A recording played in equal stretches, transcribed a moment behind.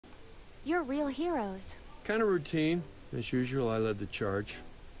You're real heroes. Kind of routine. As usual, I led the charge.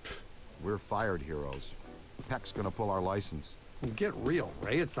 We're fired heroes. Peck's gonna pull our license. Well, get real,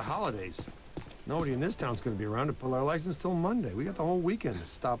 Ray. It's the holidays. Nobody in this town's gonna be around to pull our license till Monday. We got the whole weekend to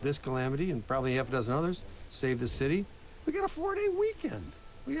stop this calamity and probably half a dozen others. Save the city. We got a 4-day weekend.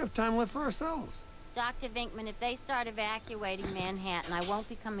 We have time left for ourselves. Dr. Venkman, if they start evacuating Manhattan, I won't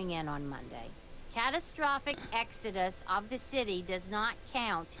be coming in on Monday. Catastrophic exodus of the city does not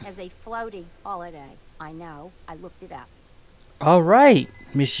count as a floating holiday. I know. I looked it up. All right,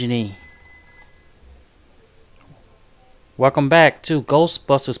 Miss Janine. Welcome back to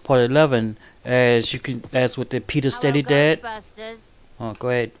Ghostbusters Part 11. As with the Peter Steady Dad. Ghostbusters. Oh, go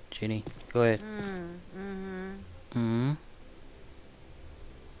ahead, Jenny. Go ahead.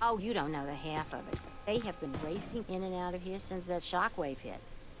 Oh, you don't know the half of it. They have been racing in and out of here since that shockwave hit.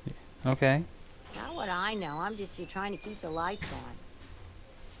 Okay. Not what I know. I'm just here trying to keep the lights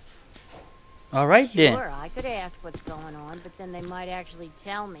on. All right, then. Sure, I could ask what's going on, but then they might actually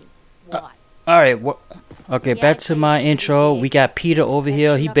tell me what. All right. Okay, back to my intro. We got Peter over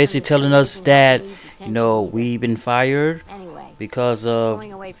here. He basically telling us that, you know, we've been fired because of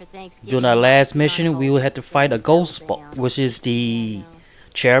doing our last mission. We would have to fight a ghost, which is the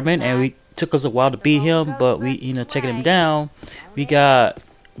chairman, and we took us a while to beat him, but we, you know, taking him down. We got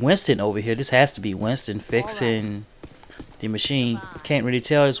Winston over here. This has to be Winston fixing the machine. Can't really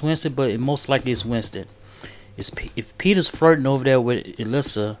tell it's Winston, but it most likely is Winston. If Peter's flirting over there with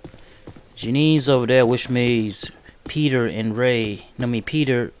Alyssa, Janine's over there, which means Peter and Ray. No, I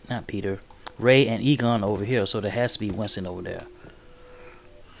mean not Peter. Ray and Egon over here, so there has to be Winston over there.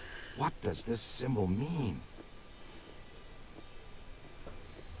 What does this symbol mean?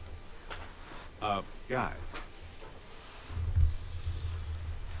 Guys.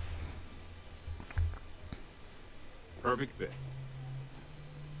 Perfect fit.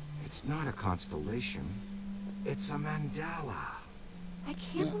 It's not a constellation. It's a mandala. I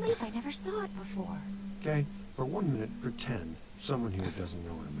can't believe I never saw it before. Okay, for 1 minute, pretend someone here doesn't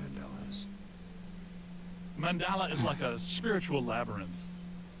know what a mandala is. Mandala is like a spiritual labyrinth.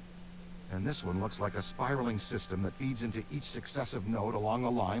 And this one looks like a spiraling system that feeds into each successive node along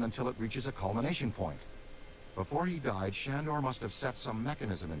the line until it reaches a culmination point. Before he died, Shandor must have set some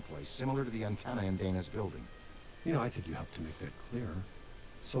mechanism in place, similar to the antenna in Dana's building. You know, I think you helped to make that clearer.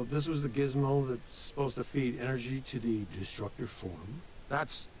 So this was the gizmo that's supposed to feed energy to the destructor form?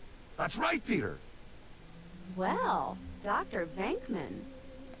 That's right, Peter! Well, Dr. Venkman.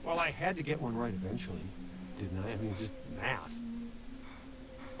 Well, I had to get one right eventually, didn't I? I mean, just math.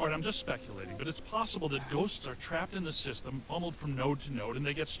 Alright, I'm just speculating, but it's possible that ghosts are trapped in the system, funneled from node to node, and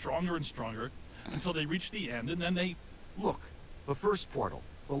they get stronger and stronger until they reach the end, and then they... Look, the first portal,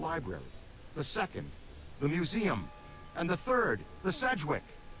 the library. The second, the museum. And the third, the Sedgewick.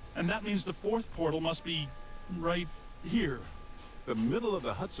 And that means the fourth portal must be right here. The middle of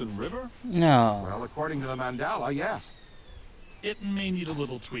the Hudson River? No. Well, according to the mandala, yes. It may need a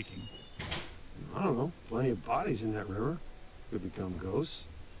little tweaking. I don't know. Plenty of bodies in that river. Could become ghosts.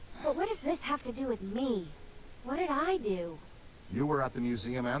 But what does this have to do with me? What did I do? You were at the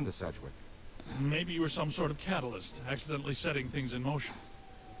museum and the Sedgewick. Maybe you were some sort of catalyst, accidentally setting things in motion.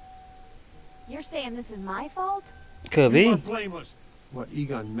 You're saying this is my fault? Could You are be. blameless. What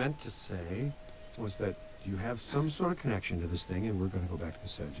Egon meant to say was that you have some sort of connection to this thing, and we're going to go back to the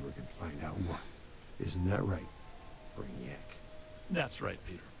Sedgewick and find out what. Isn't that right, Brainiac? That's right,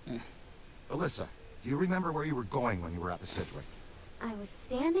 Peter. Alyssa, do you remember where you were going when you were at the Sedgewick? I was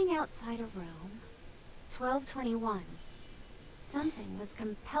standing outside a room, 1221. Something was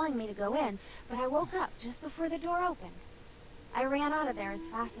compelling me to go in, but I woke up just before the door opened. I ran out of there as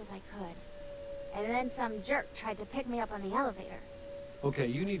fast as I could. And then some jerk tried to pick me up on the elevator. Okay,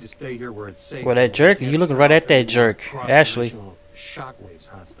 you need to stay here where it's safe. Well, that jerk, you looking right at that jerk, Ashley. Shockwaves,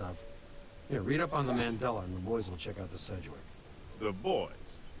 hot stuff. Here, read up on the Mandela, and the boys will check out the Sedgewick. The boys.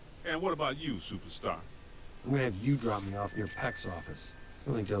 And what about you, superstar? I'm gonna have you drop me off near Peck's office.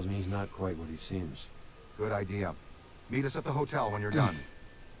 Feeling tells me he's not quite what he seems. Good idea. Meet us at the hotel when you're done.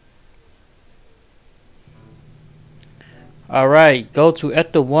 Alright, go to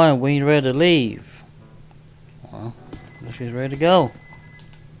Ecto 1 when you're ready to leave. Well, she's ready to go.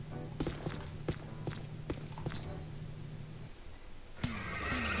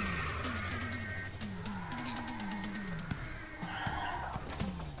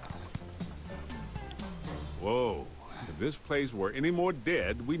 Whoa. If this place were any more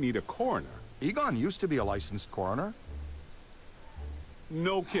dead, we need a coroner. Egon used to be a licensed coroner.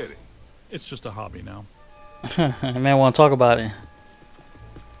 No kidding. It's just a hobby now. Man, want to talk about it.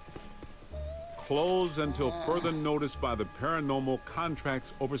 Closed until further notice by the Paranormal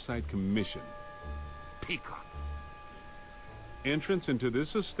Contracts Oversight Commission. Peacock. Entrance into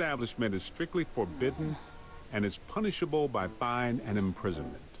this establishment is strictly forbidden and is punishable by fine and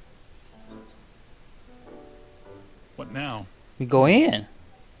imprisonment. What now? We go in.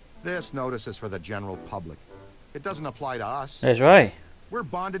 This notice is for the general public. It doesn't apply to us. That's right. We're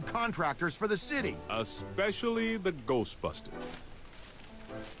bonded contractors for the city. Especially the Ghostbusters.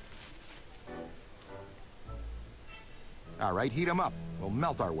 All right, heat 'em up. We'll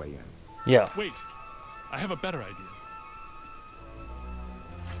melt our way in. Yeah. Wait, I have a better idea.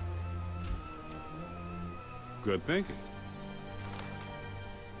 Good thinking.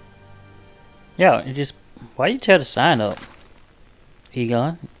 Yeah, it just why you tell the sign up?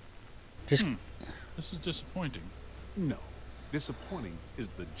 Egon? Just This is disappointing. No. Disappointing is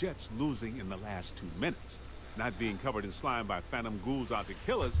the Jets losing in the last 2 minutes. Not being covered in slime by phantom ghouls out to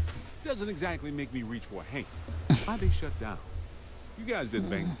kill us doesn't exactly make me reach for a hanky. Why'd they shut down? You guys didn't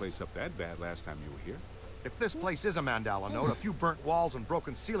bang the place up that bad last time you were here. If this place is a Mandala node, a few burnt walls and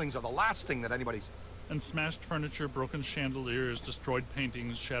broken ceilings are the last thing that anybody's... And smashed furniture, broken chandeliers, destroyed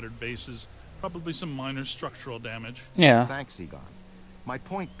paintings, shattered vases, probably some minor structural damage. yeah. Thanks, Egon. My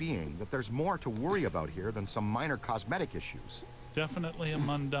point being that there's more to worry about here than some minor cosmetic issues. Definitely a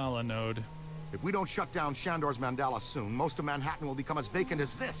mandala node. If we don't shut down Shandor's Mandala soon, most of Manhattan will become as vacant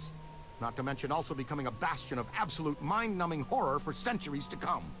as this. Not to mention also becoming a bastion of absolute mind-numbing horror for centuries to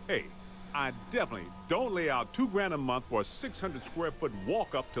come. Hey, I definitely don't lay out $2 grand a month for a 600 square foot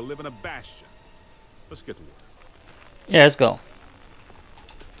walk-up to live in a bastion. Let's get to work. Yeah, let's go.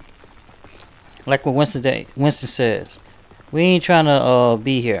 Like what Winston says. We ain't trying to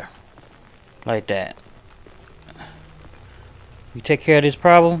be here. Like that. We take care of this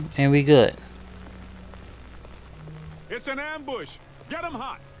problem and we good. It's an ambush. Get 'em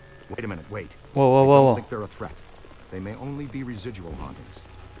hot. Wait a minute, wait. Whoa, whoa, I whoa, don't whoa. think they're a threat. They may only be residual hauntings.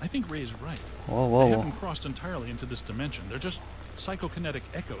 I think Ray's right. Whoa, whoa, They whoa. haven't crossed entirely into this dimension. They're just psychokinetic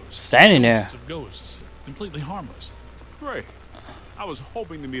echoes. Standing there. Ghosts of ghosts. Completely harmless. Great. I was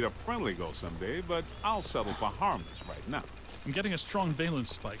hoping to meet a friendly ghost someday, but I'll settle for harmless right now. I'm getting a strong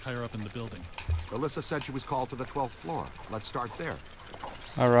valence spike higher up in the building. Alyssa said she was called to the 12th floor. Let's start there.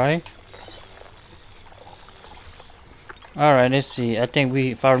 Alright. Alright, let's see. I think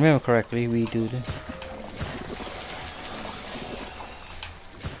we, if I remember correctly, we do this.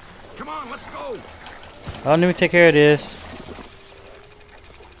 Come on, let's go! Oh, let me take care of this.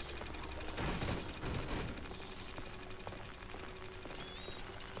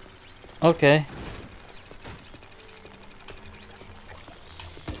 Okay.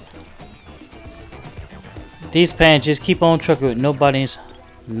 These pants just keep on trucking with nobody's.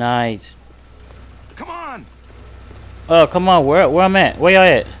 Nice. Come on! Oh, come on. Where I'm at? Where y'all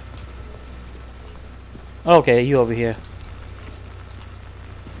at? Okay, you over here.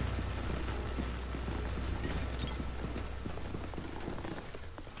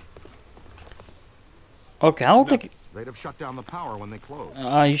 Okay, I don't think. They'd have shut down the power when they closed.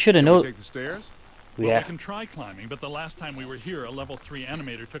 You should have Can we known. take the stairs? Well, Yeah. we can try climbing, but the last time we were here, a level 3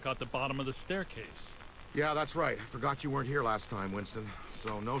 animator took out the bottom of the staircase. Yeah, that's right. I forgot you weren't here last time, Winston.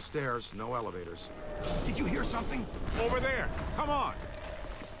 So no stairs, no elevators. Did you hear something? Over there. Come on.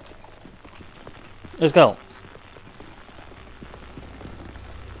 Let's go.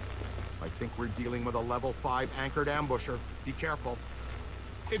 I think we're dealing with a level 5 anchored ambusher. Be careful.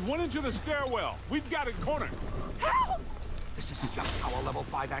 It went into the stairwell. We've got it cornered. This is just how a level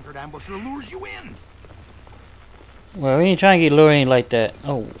 5 anchored ambusher lures you in. Well, we ain't trying to get luring like that.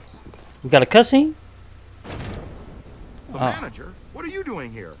 Oh, we got a cutscene? The manager? What are you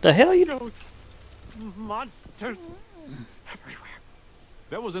doing here? The hell you? Ghosts, monsters, everywhere.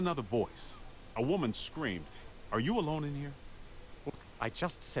 There was another voice. A woman screamed. Are you alone in here? I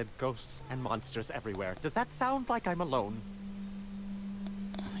just said ghosts and monsters everywhere. Does that sound like I'm alone?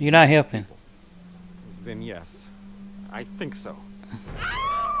 You're not helping. Then yes, I think so.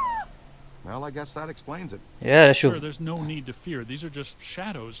 Well, I guess that explains it. Yeah, that's Sure, your. there's no need to fear. These are just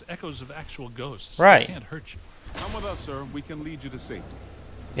shadows, echoes of actual ghosts. Right. They can't hurt you. Come with us, sir. We can lead you to safety.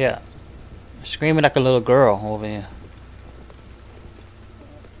 Yeah, screaming like a little girl over here.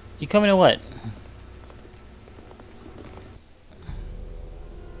 You coming to what?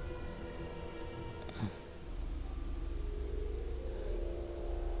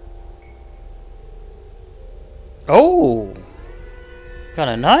 Oh, got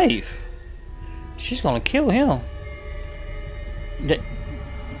a knife. She's gonna kill him.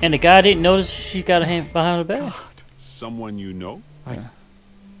 And the guy didn't notice she got a hand behind her back. Someone you know? I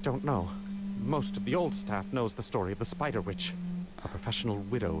don't know. Most of the old staff knows the story of the Spider Witch. A professional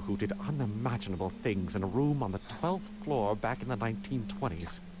widow who did unimaginable things in a room on the 12th floor back in the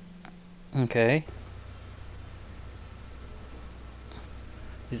 1920s. Okay.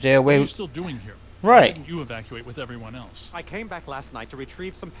 Is there a What are way? you still doing here? Right. Why didn't you evacuate with everyone else? I came back last night to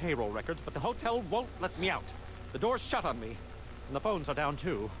retrieve some payroll records, but the hotel won't let me out. The door's shut on me, and the phones are down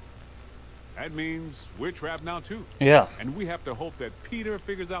too. That means we're trapped now too. Yeah. And we have to hope that Peter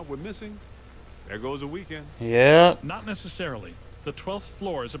figures out we're missing. There goes a weekend. Yeah. Not necessarily. The 12th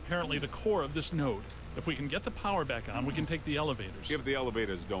floor is apparently the core of this node. If we can get the power back on, we can take the elevators. If the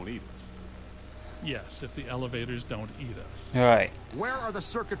elevators don't eat us. Yes, if the elevators don't eat us. All right. Where are the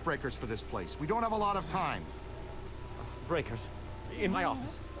circuit breakers for this place? We don't have a lot of time. Breakers. In my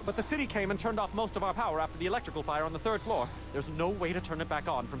office. But the city came and turned off most of our power after the electrical fire on the 3rd floor. There's no way to turn it back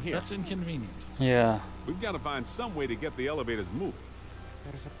on from here. That's inconvenient. Yeah. We've got to find some way to get the elevators moving.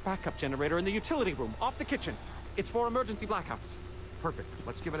 There's a backup generator in the utility room, off the kitchen. It's for emergency blackouts. Perfect.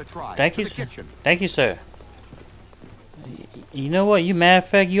 Let's give it a try. Thank To you, the sir. kitchen. Thank you, sir. You know what? You matter of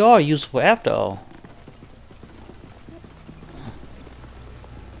fact, you are useful after all.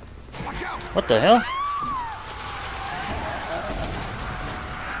 Watch out! What the hell?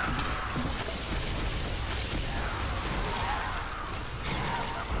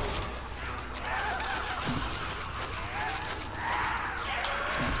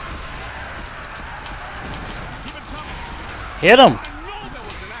 Hit him. I know that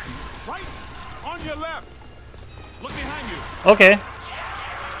was an act. Right on your left. Look behind you. Okay.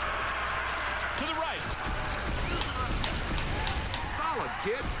 To the right. Solid,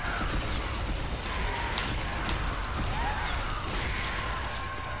 kid.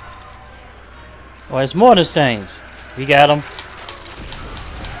 Well, it's more the Saints. We got him.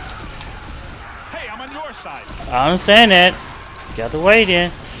 Hey, I'm on your side. I understand that. Got to wait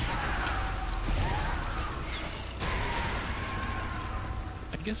in.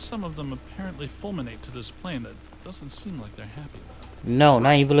 I guess some of them apparently fulminate to this plane that doesn't seem like they're happy about it. No,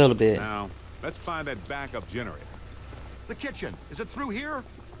 not even a little bit. Now, let's find that backup generator. The kitchen. Is it through here?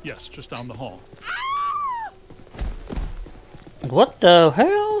 Yes, just down the hall. What the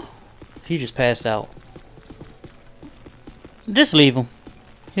hell? He just passed out. Just leave him.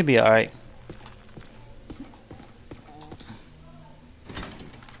 He'll be alright.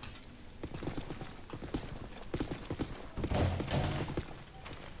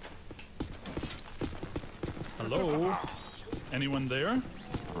 Hello? Anyone there?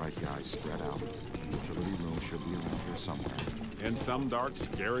 All right, guys, spread out. The utility room should be around here somewhere. In some dark,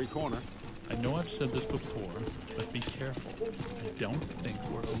 scary corner. I know I've said this before, but be careful. I don't think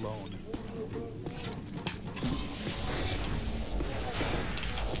we're alone.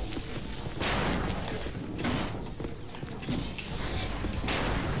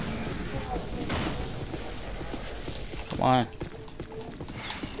 Come on.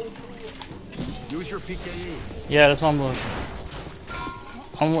 Use your PKE. Yeah, that's what I'm looking.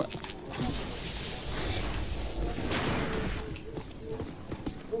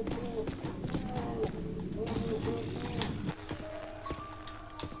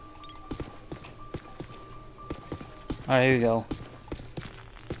 Alright, here we go.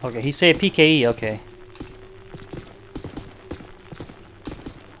 Okay, he said PKE, okay.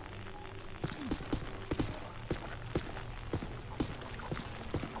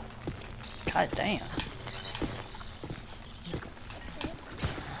 God damn.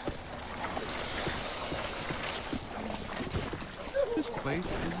 This place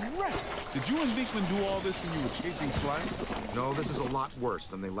is wrecked. Did you and Venkman do all this when you were chasing flight? No, this is a lot worse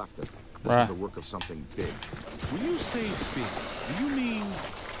than they left it. This Right. is the work of something big. When you say big, do you mean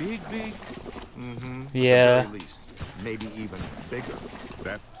big, big? Mm-hmm. Yeah. At the very least. Maybe even bigger.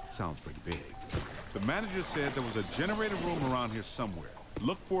 That sounds pretty big. The manager said there was a generator room around here somewhere.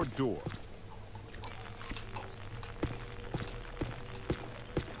 Look for a door.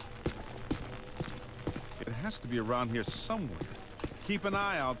 It has to be around here somewhere. Keep an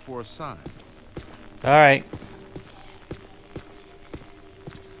eye out for a sign. Alright.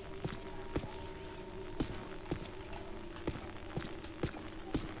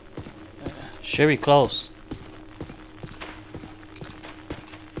 Should be close.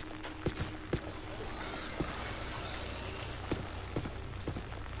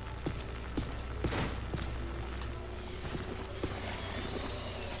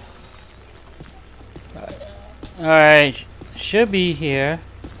 Alright, should be here.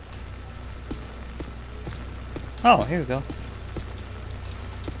 Oh, here we go.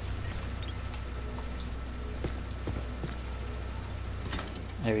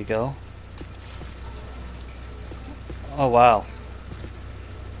 There we go. Oh, wow.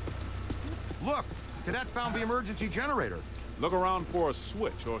 Look! Cadet found the emergency generator. Look around for a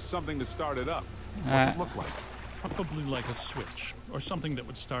switch or something to start it up. What's it look like? Probably like a switch, or something that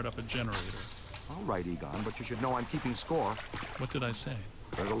would start up a generator. All right, Egon, but you should know I'm keeping score. What did I say?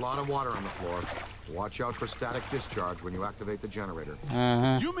 There's a lot of water on the floor. Watch out for static discharge when you activate the generator.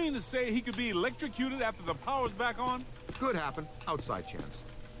 You mean to say he could be electrocuted after the power's back on? Could happen. Outside chance.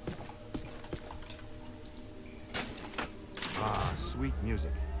 Ah, sweet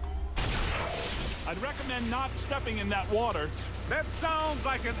music. I'd recommend not stepping in that water. That sounds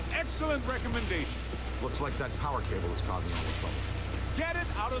like an excellent recommendation. Looks like that power cable is causing all the trouble. Get it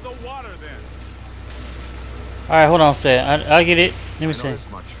out of the water, then. Alright, hold on a second. I'll get it. Let me I know see. this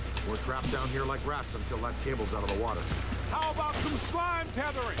much. We're trapped down here like rats until that cable's out of the water. How about some slime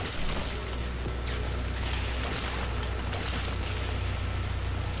tethering?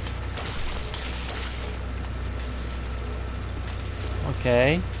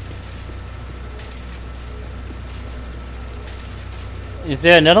 Okay. Is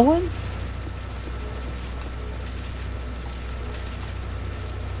there another one?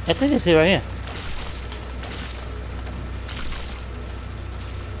 I think it's it right here.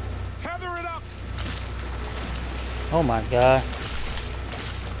 Tether it up. Oh my god.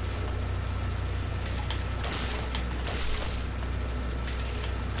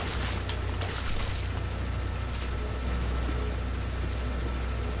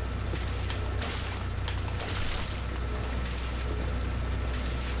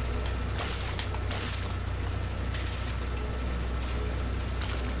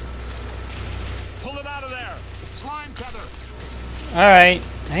 Pull it out of there. Slime tether! Alright.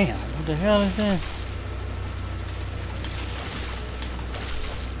 Damn, what the hell is that?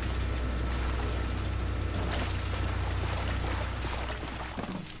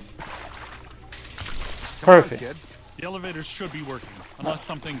 Perfect. Kid. The elevators should be working, unless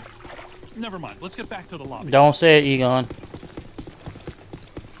something... Never mind. Let's get back to the lobby. Don't say it, Egon.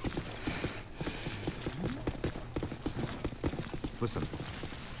 Listen.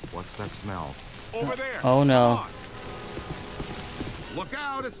 What's that smell? Over there. Oh no. Come on. Look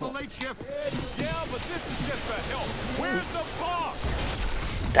out! It's the late shift! Yeah, but this is just a help. Where's the fog?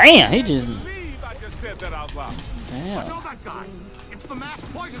 Damn, he just... Believe I just said that out loud. I Damn. know that guy! It's the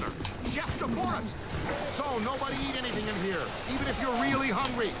masked poisoner! Chef DeForest! So, nobody eat anything in here, even if you're really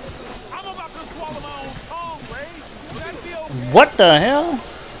hungry. I'm about to swallow my own tongue, Ray. Would that be okay? What the hell?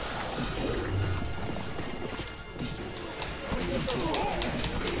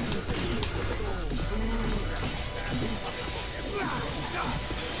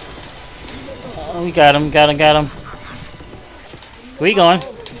 Oh, we got him, got him. Where you going?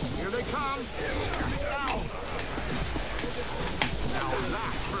 Here they come! Ow. Now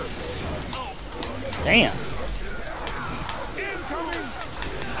that hurts. Damn. Incoming.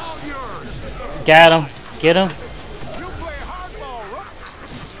 All yours. Got him. Get him. You play hardball, Rook.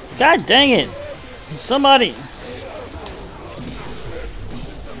 God dang it. Somebody.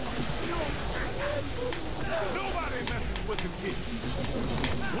 Nobody messes with the kid.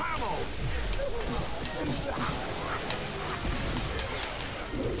 Whammo.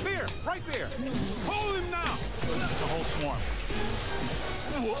 There, right there. Hold him now. It's a whole swarm.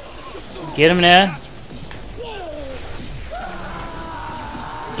 Get him there.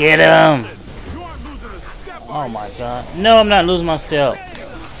 Get him. You aren't losing a step. Oh my god. No, I'm not losing my step.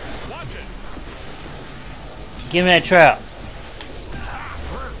 Watch it. Give me that trap.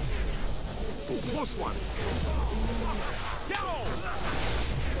 Close one. Yellow.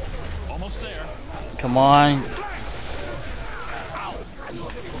 Almost there. Come on.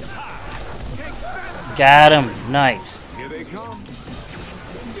 Got him. Nice. Here they come.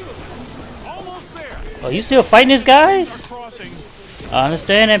 Almost there. Oh, you still fighting these guys? Crossing. I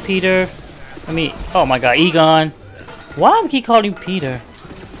understand that, Peter. I mean, oh my god, Egon. Why do I keep calling you Peter?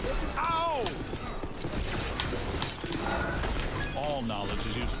 Ow. All knowledge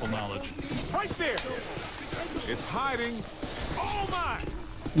is useful knowledge. Right there. It's hiding. Oh my.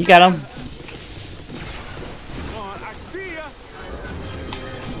 You got him. Come on, I see ya.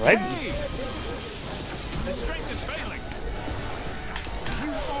 Right. Hey, His strength is failing.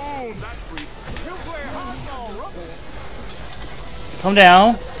 you own that freak. You play hardball, Rook. Come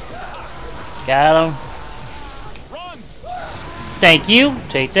down. Got him. Run. Thank you.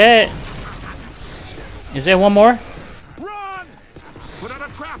 Take that. Is there one more? Run. Put out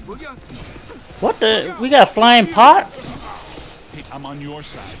a trap, will ya? What the? We got flying pots? Hey, I'm on your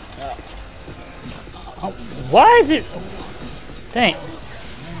side. Oh, why is it? Dang.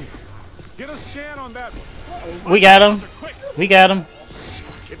 Get a scan on that one. We got him. We got him.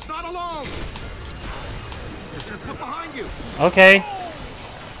 It's not alone! Look behind you! Okay.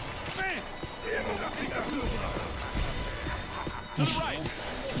 Bam.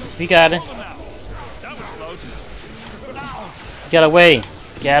 We got it. That was close. Get away.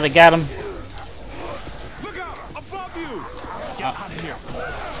 Got him. Look out! Above you! Get out of here.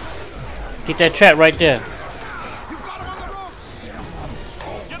 Get that trap right there. You've got him on the ropes!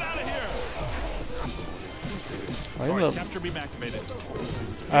 Get out of here! Oh, All right, capture beam activated.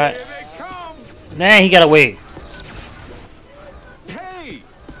 Alright. Here they come! Man, he got away. Hey!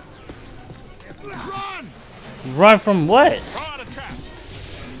 Run! Run from what? Throw out a trap.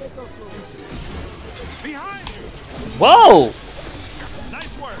 Behind you! Whoa!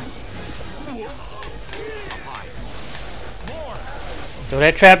 Nice work. More. Throw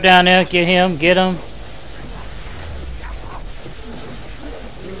that trap down there. Get him. Get him.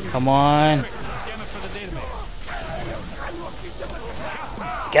 Come on. Scan us for the database.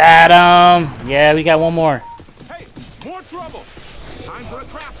 Got him. Yeah, we got one more. Hey! More trouble! Time for a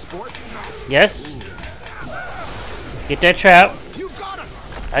trap, sport! Yes. Get that trap. You got him!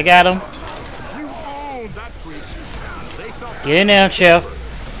 I got him. You owned that creature! They felt Get in there, chef.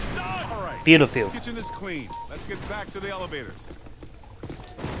 all right. Beautiful. Kitchen is clean. Let's get back to the elevator.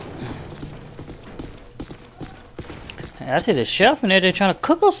 I see the chef in there. They're trying to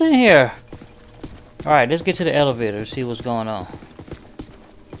cook us in here. All right, let's get to the elevator. See what's going on.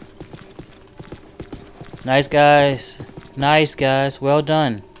 Nice guys. Nice guys. Well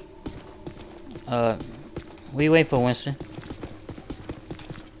done. We wait for Winston.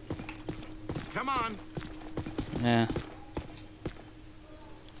 Come on. Yeah.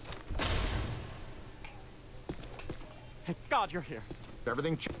 Thank God you're here.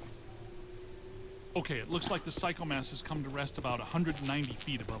 Everything Okay, it looks like the psychomass has come to rest about 190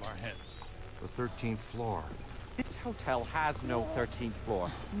 feet above our heads. the 13th floor. This hotel has no 13th floor.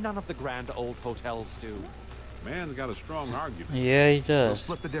 None of the grand old hotels do. Man's got a strong argument. Yeah, he We'll does.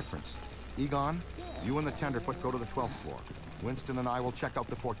 split the difference. Egon, you and the Tenderfoot go to the 12th floor. Winston and I will check out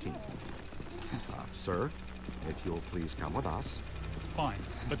the 14th. Sir, if you'll please come with us. Fine,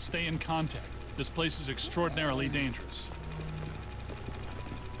 but stay in contact. This place is extraordinarily dangerous.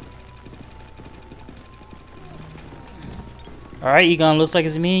 All right, Egon. Looks like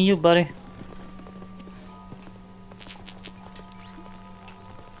it's me and you, buddy.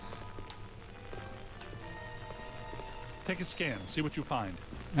 Take a scan, see what you find.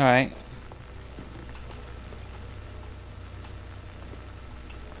 All right.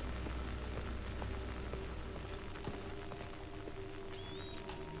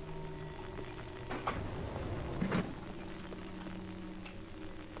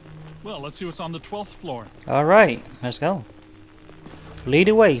 Well, let's see what's on the 12th floor. All right. Let's go. Lead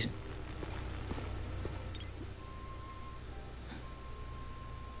the way.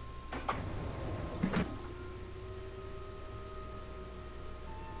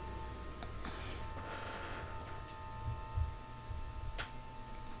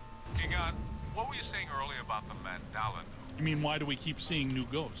 Egon, what were you saying earlier about the mandala? You mean, why do we keep seeing new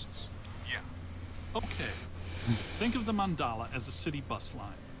ghosts? Yeah. Okay. Think of the mandala as a city bus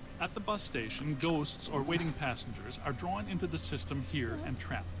line. At the bus station, ghosts or waiting passengers are drawn into the system here and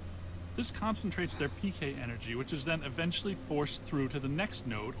trapped. This concentrates their PK energy, which is then eventually forced through to the next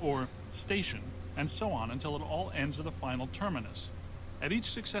node or station, and so on until it all ends at a final terminus. At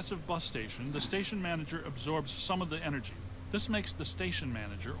each successive bus station, the station manager absorbs some of the energy. This makes the station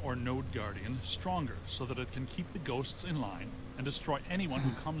manager or node guardian stronger so that it can keep the ghosts in line and destroy anyone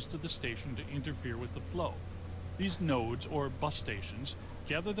who comes to the station to interfere with the flow. These nodes or bus stations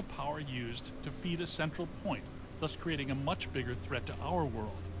gather the power used to feed a central point, thus creating a much bigger threat to our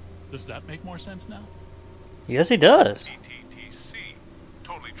world. Does that make more sense now? Yes, he does. TTTC,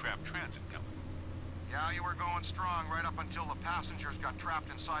 Totally Trapped Transit Company. Yeah, you were going strong right up until the passengers got trapped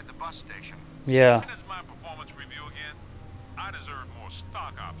inside the bus station. Yeah. When is my performance review again? I deserve more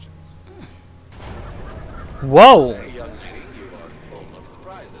stock options. Whoa. Young lady, you are full of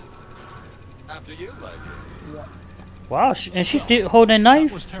surprises. After you, like it. Wow. And she's still holding a That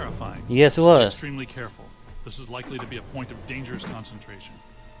knife? was terrifying. Yes, it was. Extremely careful. This is likely to be a point of dangerous concentration.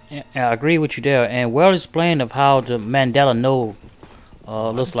 Yeah, I agree with you there. And well explained of how the Mandela node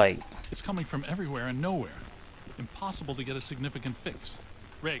looks like. It's coming from everywhere and nowhere. Impossible to get a significant fix.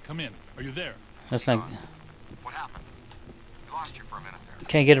 Ray, come in. Are you there? That's like What happened? We lost you for a minute there.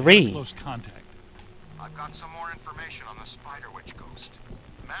 can't get a read. Close contact. I've got some more information on the Spider Witch ghost.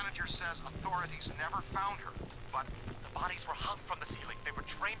 The manager says authorities never found her, but The bodies were hung from the ceiling. They were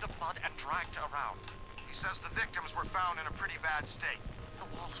drained of blood and dragged around. he says the victims were found in a pretty bad state.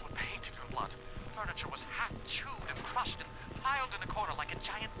 The walls were painted in blood. Furniture was half chewed and crushed and piled in a corner like a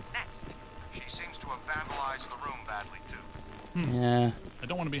giant nest. She seems to have vandalized the room badly, too. Yeah. I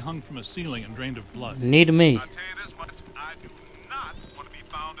don't want to be hung from a ceiling and drained of blood. Neither me. I'll tell you this much, I do not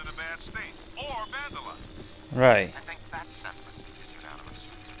Right. I think that sentiment is unanimous.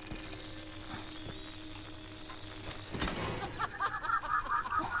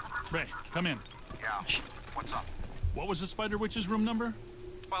 Ray, come in. Yeah. What's up? What was the Spider Witch's room number?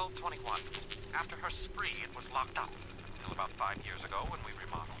 1221. After her spree, it was locked up. Until about 5 years ago when we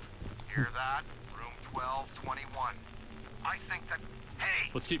remodeled. Hear that? Room 1221. I think that...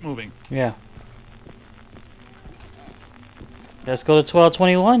 Hey! Let's keep moving. Yeah. Let's go to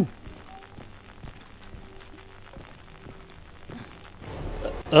 1221.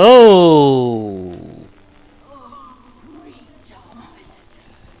 Oh.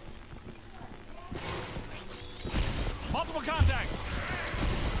 Multiple contacts.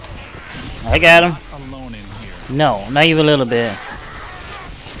 I got him. Alone in here. No, not even a little bit.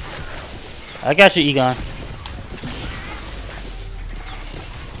 I got you, Egon.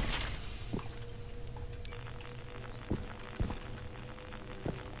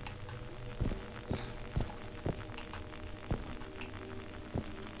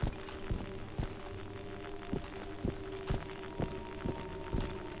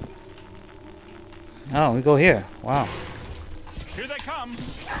 Oh, we go here. Wow. Here they come.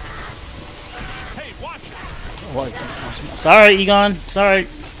 Hey, watch it. What? Sorry, Egon. Sorry.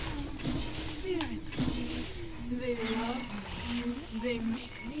 They love me. They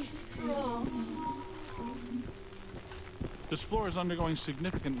make me strong. This floor is undergoing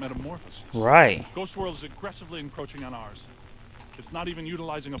significant metamorphosis. Right. Ghost World is aggressively encroaching on ours. It's not even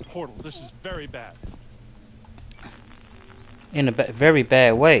utilizing a portal. This is very bad. In a very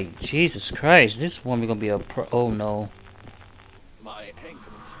bad way. Jesus Christ. This woman gonna be a pro. Oh no. My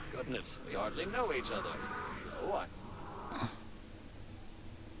ankles. Goodness, we hardly know each other. What?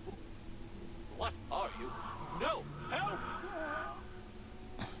 What are you? No! Help!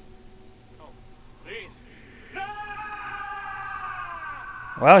 Oh, please.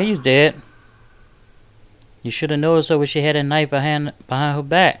 Well, he's dead. You should have noticed her when she had a knife behind her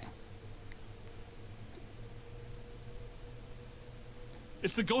back.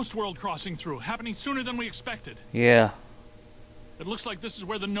 It's the Ghost World crossing through, happening sooner than we expected. Yeah. It looks like this is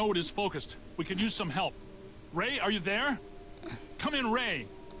where the node is focused. We could use some help. Ray, are you there? Come in, Ray.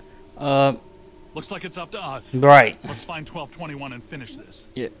 Looks like it's up to us. Right. Let's find 1221 and finish this.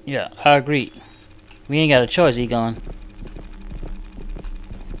 Yeah, I agree. We ain't got a choice, Egon.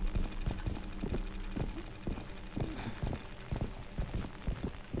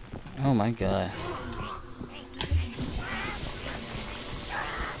 Oh my God.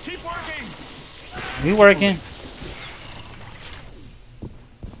 Keep working. We working.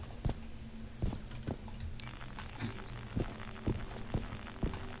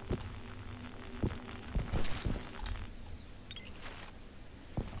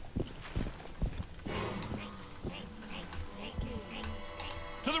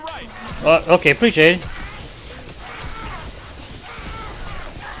 To the right. Okay, appreciate it.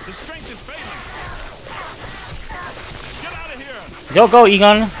 The strength is failing. Get out of here. Go,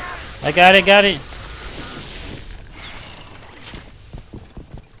 Egon. I got it.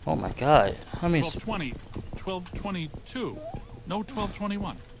 Oh my God. How many? 1220, 1222. No,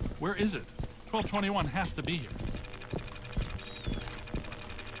 1221. Where is it? 1221 has to be here.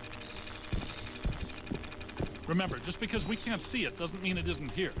 Remember, just because we can't see it doesn't mean it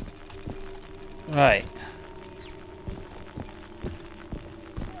isn't here. Right.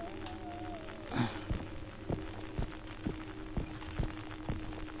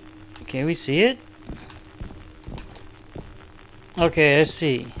 Can we see it? Okay, let's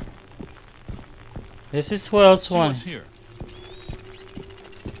see. This is 1220. See what's here.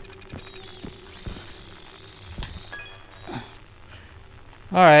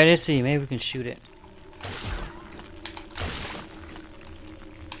 Alright, let's see. Maybe we can shoot it.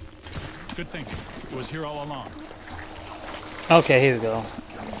 Good thinking. It was here all along. Okay, here we go.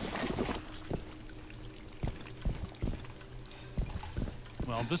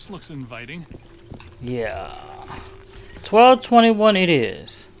 Well, this looks inviting. Yeah. 1221 it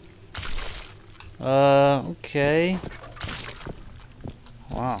is. Okay.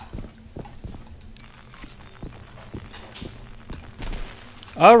 Wow.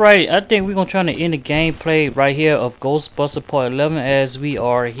 Alright, I think we're gonna try to end the gameplay right here of Ghostbusters Part 11 as we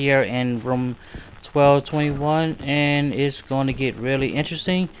are here in room 1221, and it's gonna get really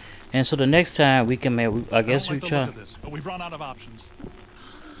interesting. And so the next time we can, I guess we try. But we've run out of options.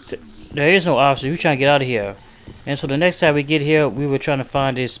 There is no option. We're trying to get out of here. And so the next time we get here, we were trying to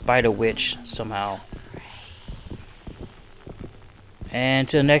find this spider witch somehow. And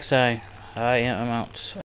till next time, I'm out.